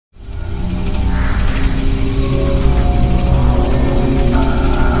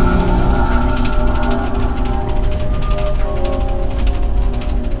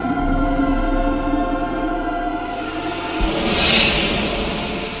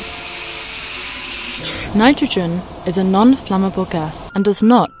Nitrogen is a non-flammable gas and does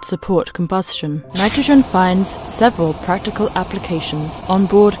not support combustion. Nitrogen finds several practical applications on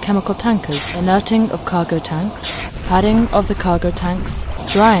board chemical tankers: inerting of cargo tanks, padding of the cargo tanks,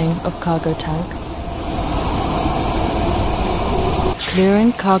 drying of cargo tanks,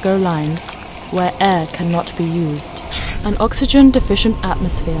 clearing cargo lines where air cannot be used. An oxygen-deficient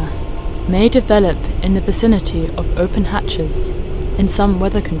atmosphere may develop in the vicinity of open hatches in some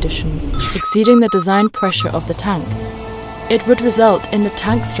weather conditions, exceeding the design pressure of the tank. It would result in the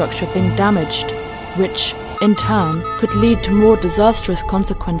tank structure being damaged, which, in turn, could lead to more disastrous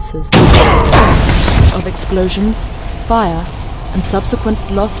consequences of explosions, fire, and subsequent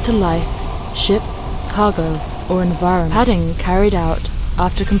loss to life, ship, cargo, or environment. Padding carried out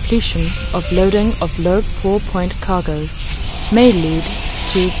after completion of loading of low pour-point cargoes may lead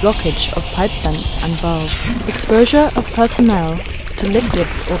to blockage of pipe vents and valves. Exposure of personnel to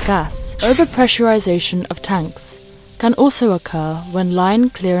liquids or gas. Overpressurization of tanks can also occur when line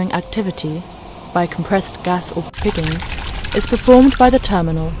clearing activity by compressed gas or pigging is performed by the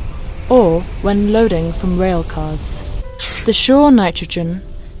terminal, or when loading from rail cars. The shore nitrogen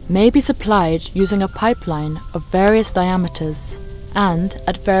may be supplied using a pipeline of various diameters and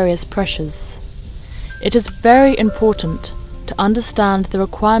at various pressures. It is very important to understand the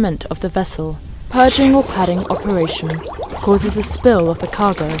requirement of the vessel. Purging or padding operation causes a spill of the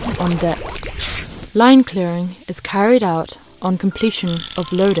cargo on deck. Line clearing is carried out on completion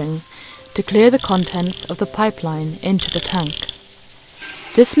of loading to clear the contents of the pipeline into the tank.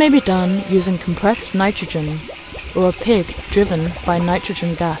 This may be done using compressed nitrogen or a pig driven by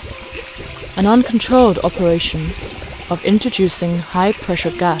nitrogen gas. An uncontrolled operation of introducing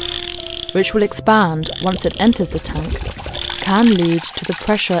high-pressure gas, which will expand once it enters the tank, can lead to the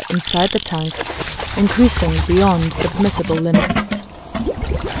pressure inside the tank increasing beyond the permissible limits.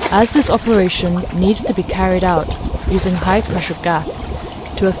 As this operation needs to be carried out using high-pressure gas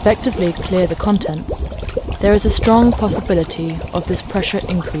to effectively clear the contents, there is a strong possibility of this pressure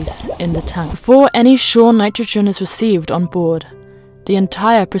increase in the tank. Before any shore nitrogen is received on board, the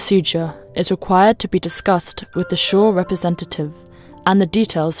entire procedure is required to be discussed with the shore representative and the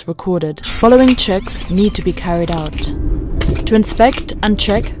details recorded. Following checks need to be carried out: to inspect and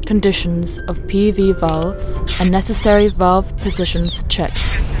check conditions of PV valves and necessary valve positions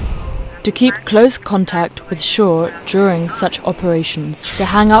checked, to keep close contact with shore during such operations, to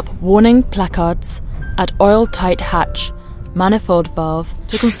hang up warning placards at oil-tight hatch, manifold valve,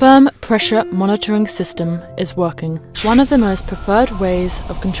 to confirm pressure monitoring system is working. One of the most preferred ways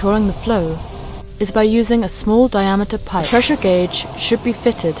of controlling the flow is by using a small diameter pipe. Pressure gauge should be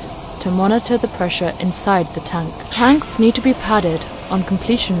fitted to monitor the pressure inside the tank. Tanks need to be padded on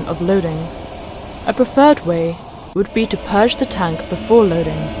completion of loading. A preferred way would be to purge the tank before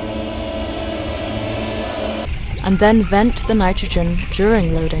loading, and then vent the nitrogen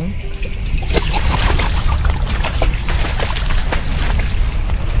during loading.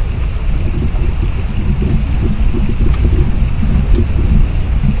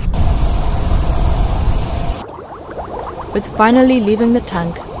 With finally leaving the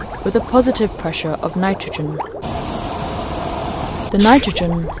tank with a positive pressure of nitrogen. The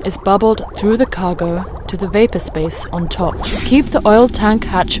nitrogen is bubbled through the cargo to the vapor space on top. Keep the oil tank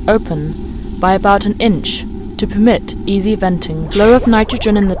hatch open by about an inch to permit easy venting. Flow of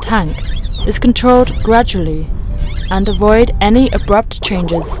nitrogen in the tank is controlled gradually, and avoid any abrupt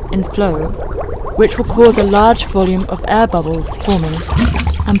changes in flow, which will cause a large volume of air bubbles forming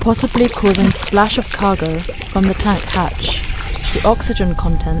and possibly causing splash of cargo from the tank hatch. The oxygen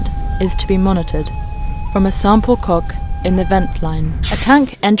content is to be monitored from a sample cock in the vent line. A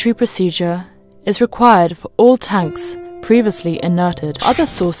tank entry procedure is required for all tanks previously inerted. Other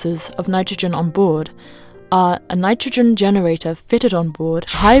sources of nitrogen on board are a nitrogen generator fitted on board,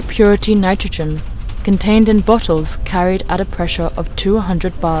 high purity nitrogen contained in bottles carried at a pressure of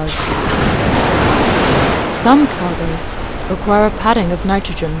 200 bars. Some cargoes require a padding of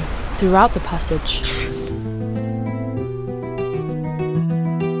nitrogen throughout the passage.